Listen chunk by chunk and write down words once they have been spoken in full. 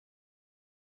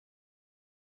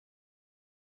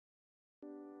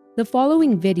The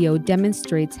following video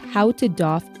demonstrates how to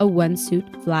doff a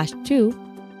Onesuit Flash 2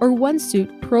 or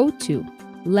Onesuit Pro 2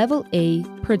 Level A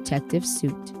protective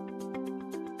suit.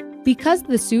 Because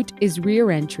the suit is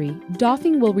rear entry,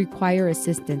 doffing will require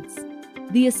assistance.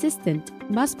 The assistant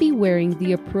must be wearing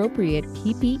the appropriate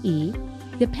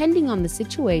PPE depending on the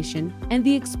situation and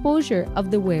the exposure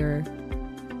of the wearer.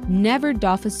 Never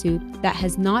doff a suit that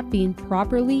has not been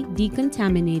properly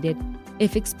decontaminated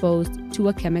if exposed to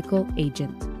a chemical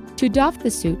agent. To doff the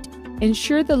suit,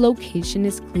 ensure the location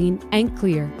is clean and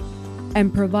clear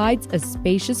and provides a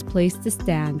spacious place to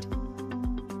stand.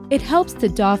 It helps to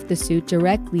doff the suit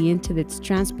directly into its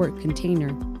transport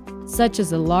container, such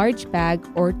as a large bag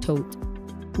or tote.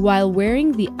 While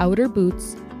wearing the outer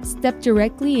boots, step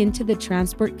directly into the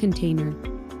transport container,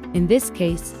 in this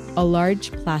case, a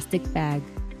large plastic bag.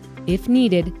 If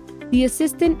needed, the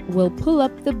assistant will pull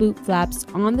up the boot flaps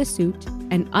on the suit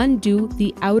and undo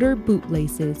the outer boot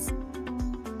laces.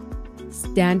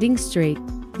 Standing straight,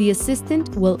 the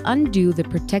assistant will undo the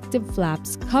protective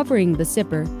flaps covering the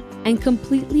zipper and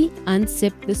completely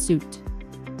unzip the suit.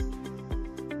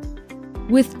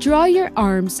 Withdraw your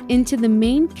arms into the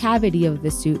main cavity of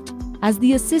the suit as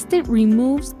the assistant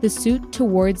removes the suit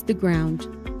towards the ground.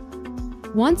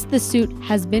 Once the suit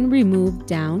has been removed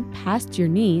down past your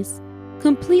knees,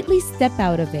 completely step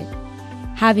out of it.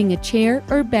 Having a chair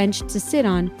or bench to sit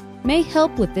on may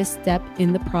help with this step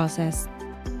in the process.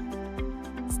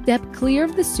 Step clear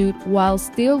of the suit while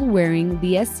still wearing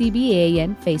the SCBA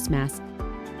and face mask.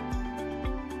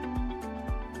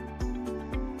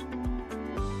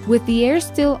 With the air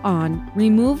still on,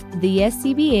 remove the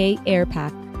SCBA air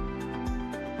pack.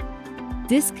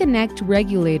 Disconnect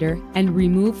regulator and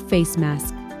remove face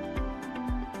mask.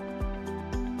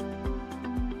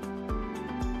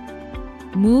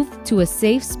 Move to a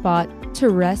safe spot to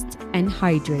rest and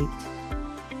hydrate.